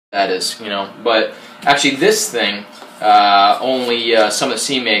that is, you know. But actually this thing, only some of the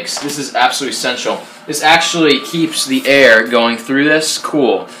C makes. This is absolutely essential. This actually keeps the air going through this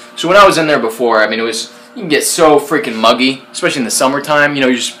cool. So when I was in there before, I mean, you can get so freaking muggy, especially in the summertime. You know,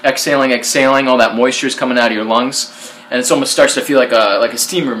 you're just exhaling, all that moisture is coming out of your lungs, and it almost starts to feel like a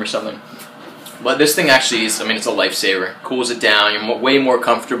steam room or something. But this thing actually is, I mean, it's a lifesaver. Cools it down. You're way more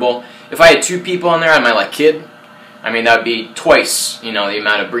comfortable. If I had 2 people in there on my like kid, I mean, that would be twice, you know, the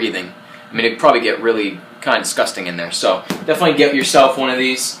amount of breathing. I mean, it'd probably get really kind of disgusting in there. So definitely get yourself one of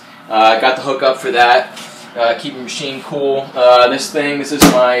these. Got the hookup for that. Keep your machine cool. This is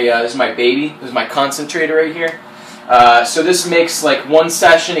my baby. This is my concentrator right here. So this makes like 1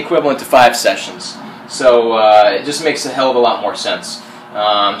 session equivalent to 5 sessions. So it just makes a hell of a lot more sense.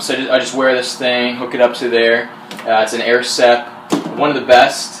 So I just wear this thing, hook it up to there. It's an air sep, one of the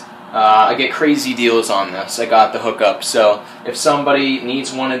best. I get crazy deals on this. I got the hookup. So if somebody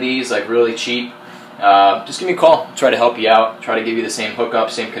needs one of these, like really cheap, just give me a call. I'll try to help you out. Try to give you the same hookup,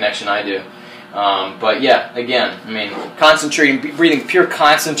 same connection I do. But yeah, again, I mean, breathing pure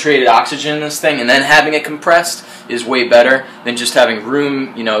concentrated oxygen in this thing and then having it compressed is way better than just having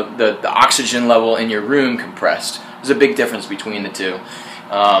room, you know, the oxygen level in your room compressed. There's a big difference between the two.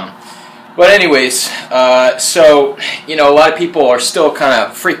 But anyways, so, you know, a lot of people are still kind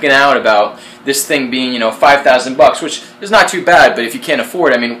of freaking out about this thing being, you know, $5,000, which is not too bad, but if you can't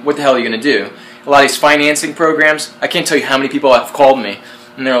afford it, I mean, what the hell are you going to do? A lot of these financing programs, I can't tell you how many people have called me,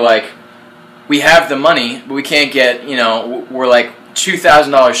 and they're like, we have the money, but we can't get, you know, we're like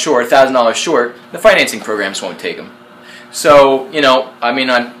 $2,000 short, $1,000 short, the financing programs won't take them. So, you know, I mean,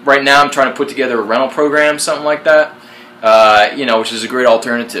 right now I'm trying to put together a rental program, something like that, you know, which is a great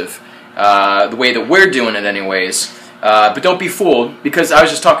alternative. The way that we're doing it anyways. But don't be fooled, because I was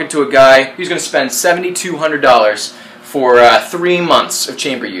just talking to a guy who's going to spend $7,200 for 3 months of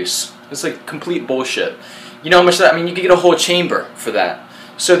chamber use. It's like complete bullshit. You know how much that, I mean, you could get a whole chamber for that.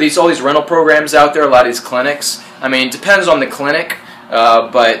 So all these rental programs out there, a lot of these clinics, I mean, it depends on the clinic,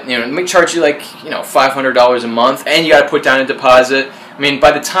 but, you know, they may charge you like, you know, $500 a month, and you got to put down a deposit. I mean,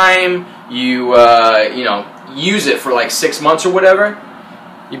 by the time you, you know, use it for like 6 months or whatever,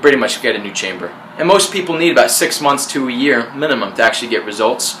 you pretty much get a new chamber. And most people need about 6 months to a year minimum to actually get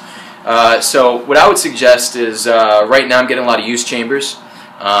results. So what I would suggest is, right now I'm getting a lot of used chambers.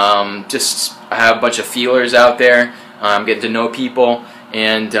 I have a bunch of feelers out there. I'm getting to know people,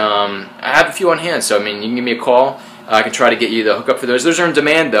 and I have a few on hand. So I mean, you can give me a call. I can try to get you the hookup for those. Those are in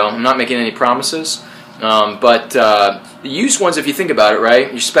demand, though. I'm not making any promises. But the used ones, if you think about it,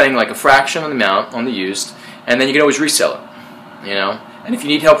 right, you're spending like a fraction of the amount on the used, and then you can always resell it. You know. And if you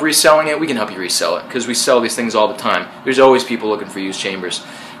need help reselling it, we can help you resell it, because we sell these things all the time. There's always people looking for used chambers.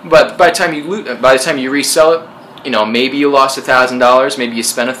 But by the time you resell it, you know, maybe you lost $1,000, maybe you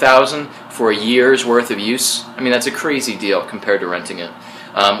spent $1,000 for a year's worth of use. I mean, that's a crazy deal compared to renting it,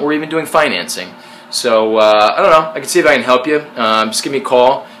 or even doing financing. So I don't know. I can see if I can help you. Just give me a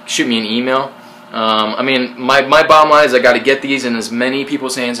call, shoot me an email. I mean, my bottom line is I got to get these in as many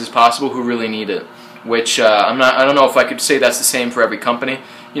people's hands as possible who really need it. Which I don't know if I could say that's the same for every company.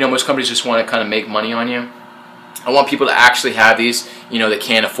 You know, most companies just want to kind of make money on you. I want people to actually have these, you know, that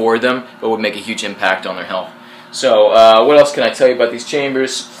can't afford them, but would make a huge impact on their health. So, what else can I tell you about these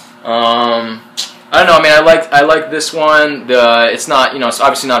chambers? I don't know. I mean, I like this one. It's not, you know, it's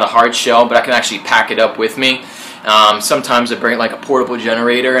obviously not a hard shell, but I can actually pack it up with me. Sometimes I bring like a portable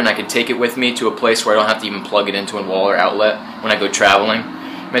generator, and I can take it with me to a place where I don't have to even plug it into a wall or outlet when I go traveling.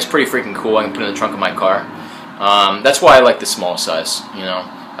 I mean, it's pretty freaking cool. I can put it in the trunk of my car. That's why I like the small size. You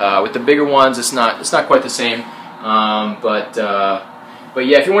know, with the bigger ones, it's not quite the same. But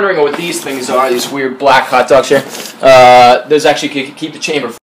yeah, if you're wondering what these things are, these weird black hot dogs here, those actually keep the chamber